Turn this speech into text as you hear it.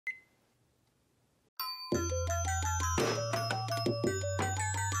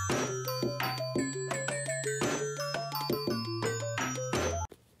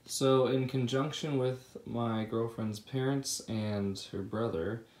So in conjunction with my girlfriend's parents and her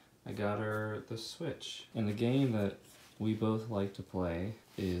brother, I got her the Switch. And the game that we both like to play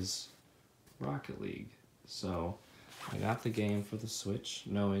is Rocket League. So I got the game for the Switch,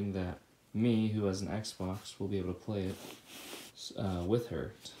 knowing that me, who has an Xbox, will be able to play it with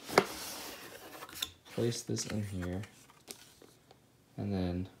her. Place this in here, and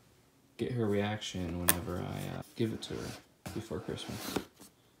then get her reaction whenever I give it to her before Christmas.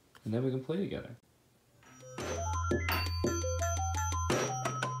 And then we can play together.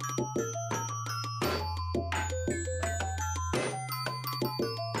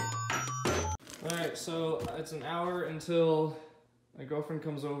 Alright, so it's an hour until my girlfriend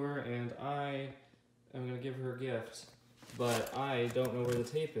comes over and I am going to give her a gift. But I don't know where the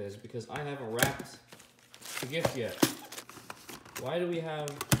tape is because I haven't wrapped the gift yet. Why do we have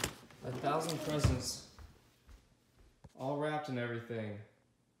 1,000 presents all wrapped and everything,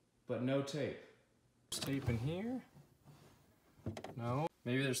 but no tape? There's tape in here? No?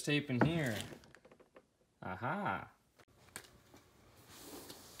 Maybe there's tape in here. Aha!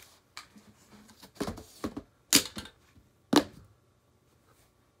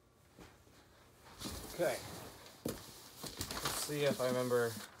 Okay. Let's see if I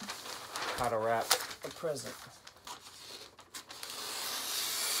remember how to wrap a present.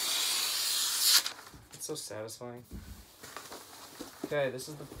 It's so satisfying. Okay, this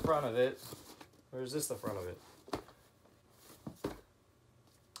is the front of it. Or is this the front of it?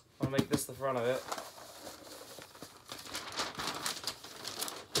 I'll make this the front of it.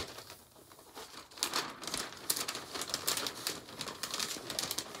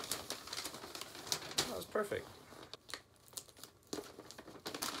 That was perfect.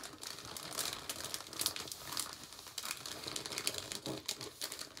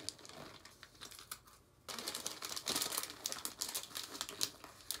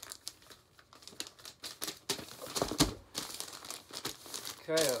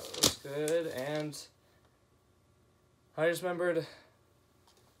 Okay, that looks good, and I just remembered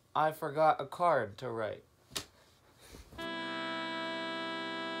I forgot a card to write.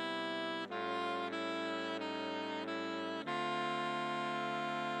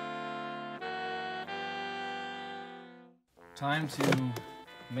 Time to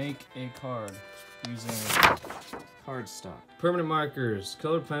make a card using cardstock. Permanent markers,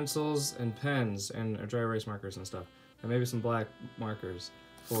 colored pencils, and pens, and dry erase markers and stuff. And maybe some black markers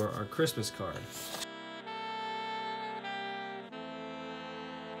for our Christmas card.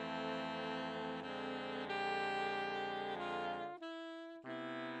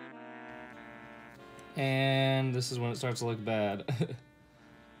 And this is when it starts to look bad.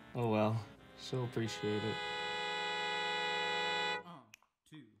 Oh well, she'll appreciate it.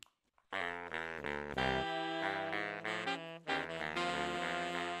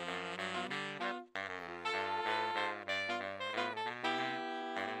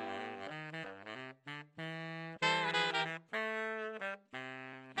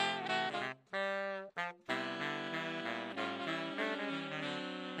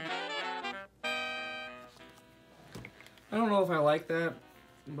 I don't know if I like that,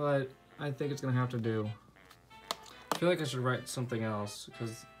 but I think it's gonna have to do. I feel like I should write something else,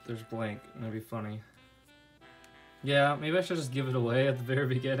 because there's blank, and that'd be funny. Yeah, maybe I should just give it away at the very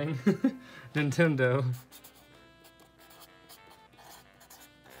beginning. Nintendo.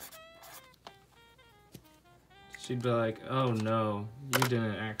 She'd be like, oh no, you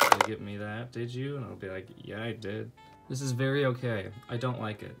didn't actually get me that, did you? And I'll be like, yeah, I did. This is very okay. I don't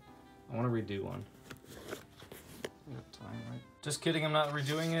like it. I want to redo one. Time, right? Just kidding, I'm not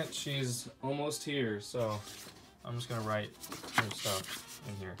redoing it. She's almost here, so I'm just gonna write her stuff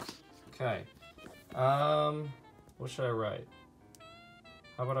in here. Okay. What should I write?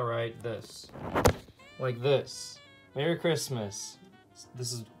 How about I write this? Like this. Merry Christmas.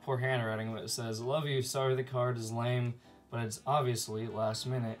 This is poor handwriting, but it says, love you, sorry the card is lame, but it's obviously last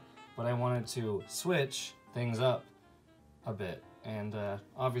minute, but I wanted to switch things up a bit. And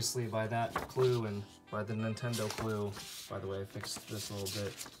obviously by that clue and by the Nintendo clue, by the way, I fixed this a little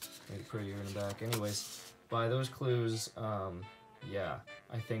bit, made it prettier in the back. Anyways, by those clues, yeah,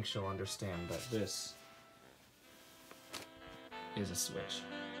 I think she'll understand that this is a Switch.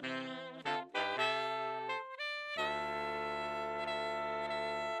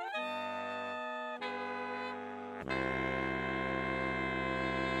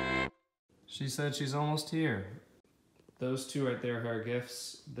 She said she's almost here. Those two right there are her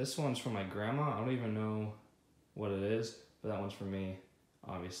gifts. This one's from my grandma. I don't even know what it is, but that one's for me,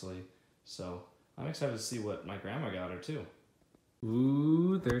 obviously. So I'm excited to see what my grandma got her too.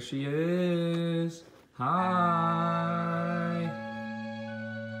 Ooh, there she is. Hi.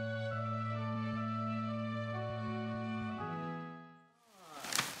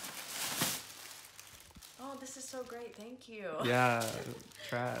 this is so great. Thank you. Yeah,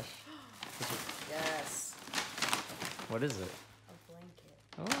 trash. Yes. What is it? A blanket.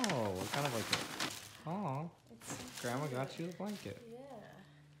 Oh, what kind of blanket? Oh, It's so Grandma cute. got you a blanket. Yeah.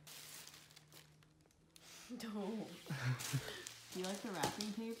 No. Do you like the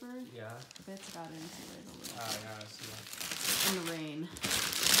wrapping paper? Yeah. Bits got into it a little. Oh, yeah, I see that. In the rain.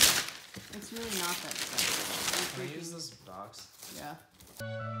 It's really not that special. Can I use this box? Yeah.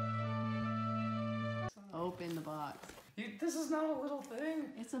 Open the box. This is not a little thing.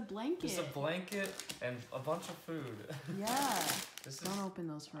 It's a blanket. It's a blanket and a bunch of food. Yeah. This Don't open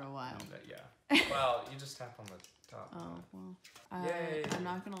those for a while. Yeah. Well, you just tap on the top. Oh, well. Yay. I'm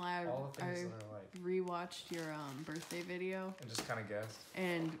not gonna lie. All the things I that are like. rewatched your birthday video And just kind of guessed.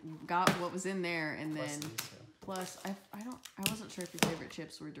 and got what was in there, and Plus then these two. plus I wasn't sure if your favorite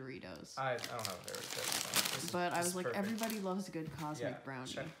chips were Doritos. I don't have a favorite chip. So But I this was is like, perfect. everybody loves a good cosmic Yeah, brownie.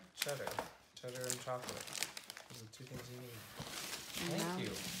 cheddar and chocolate. Those are the two things you need. And Thank now, you.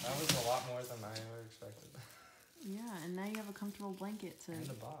 That was a lot more than I ever expected. Yeah, and now you have a comfortable blanket to In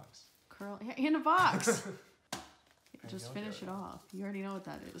the box. curl in a box. I Just know finish you it already. off. You already know what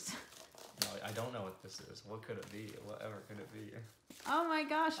that is. No, I don't know what this is. What could it be? Whatever could it be? Oh my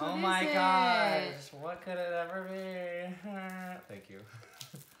gosh, what Oh is my it? gosh! What could it ever be? Thank you.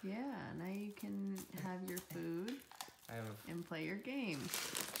 Yeah, now you can have your food I have and play your games.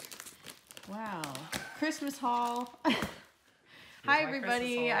 Wow. Christmas haul. Hi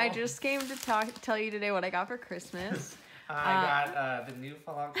everybody. I just came to tell you today what I got for Christmas. I got the new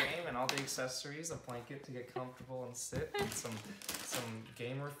Fallout game and all the accessories, a blanket to get comfortable and sit, and some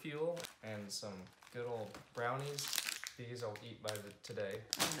gamer fuel, and some good old brownies. These I'll eat by today.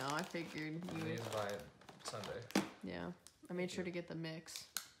 I know, I figured And you. these by Sunday. Yeah, I made sure to get the mix.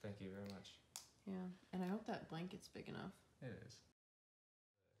 Thank you very much. Yeah, and I hope that blanket's big enough. It is.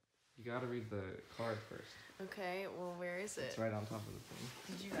 You gotta read the card first. Okay, well, where is it? It's right on top of the thing.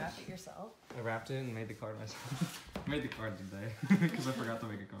 Did you wrap it yourself? I wrapped it and made the card myself. I made the card today because I forgot to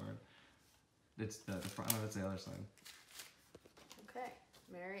make a card. It's the front. No, that's the other side. Okay.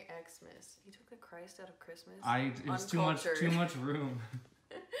 Merry Xmas. You took the Christ out of Christmas? It was too much room.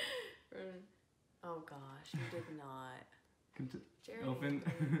 Oh gosh, you did not. Jared, Open.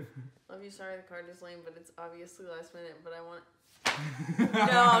 love you. Sorry the card is lame, but it's obviously last minute. But I want.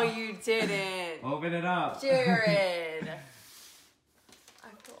 No, you didn't. Open it up. Jared. I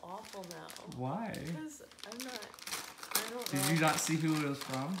feel awful now. Why? Because I don't know. Did you not see who it was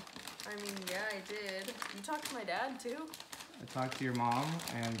from? I mean, yeah, I did. You talked to my dad too? I talked to your mom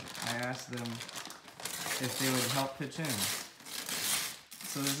and I asked them if they would help pitch in.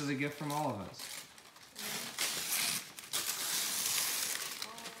 So this is a gift from all of us.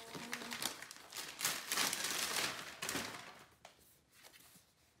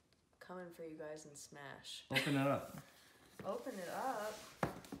 Coming for you guys in Smash. Open it up. Open it up.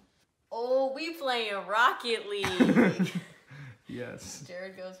 Oh, we playing Rocket League. Yes.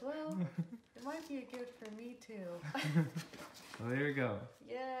 Jared goes, well, it might be a gift for me too. Well, there you go.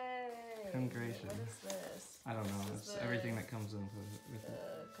 Yay. Congratulations. What is this? I don't know. This is It's everything that comes with it.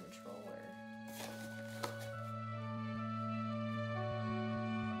 The controller.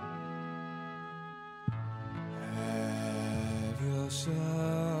 Have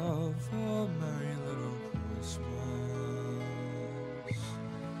yourself a merry little Christmas.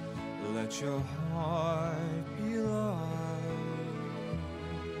 Let your heart be light.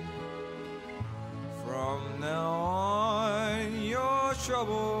 From now on, your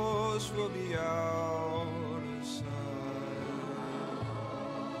troubles will be out of sight.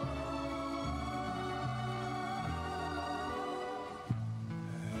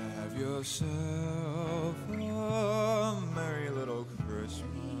 Have yourself a merry little Christmas.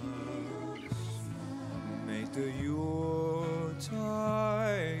 Make the Yuletide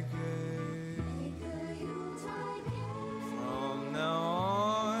gay. From now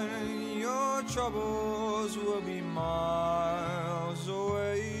on, your troubles will be miles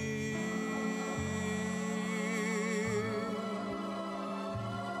away.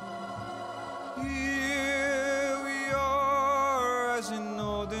 Here we are as in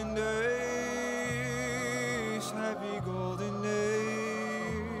olden days, happy golden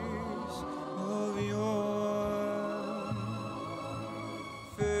days of yore.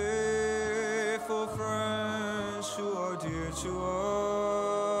 Faithful friends who are dear to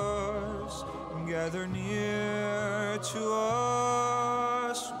us, gather near to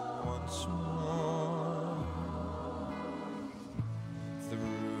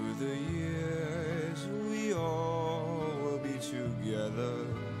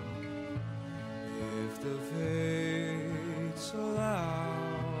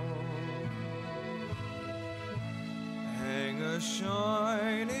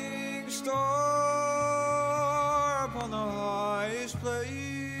shining star upon the highest place.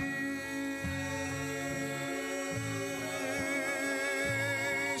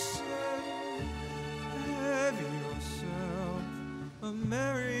 Have yourself a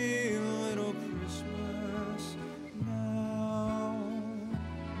merry little Christmas now.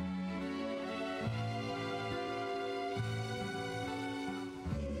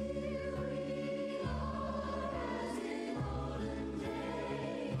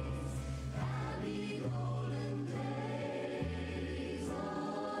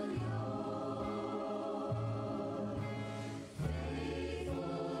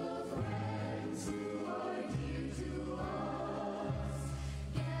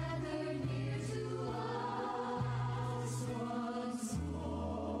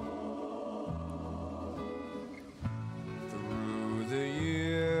 Through the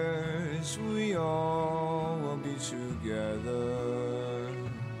years we all will be together,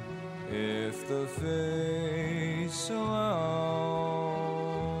 if the fates allow.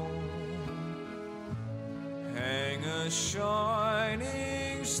 Hang a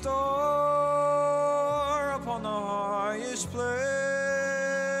shining star upon the highest place.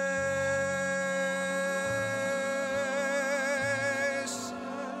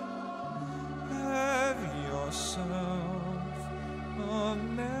 Have yourself a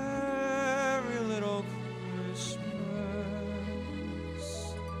merry little Christmas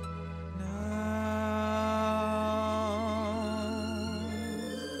now.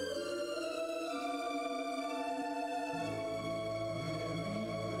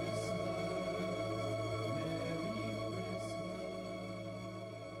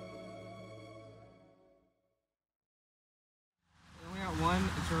 We only got one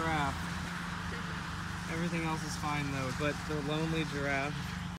giraffe. Everything else is fine though, but the lonely giraffe.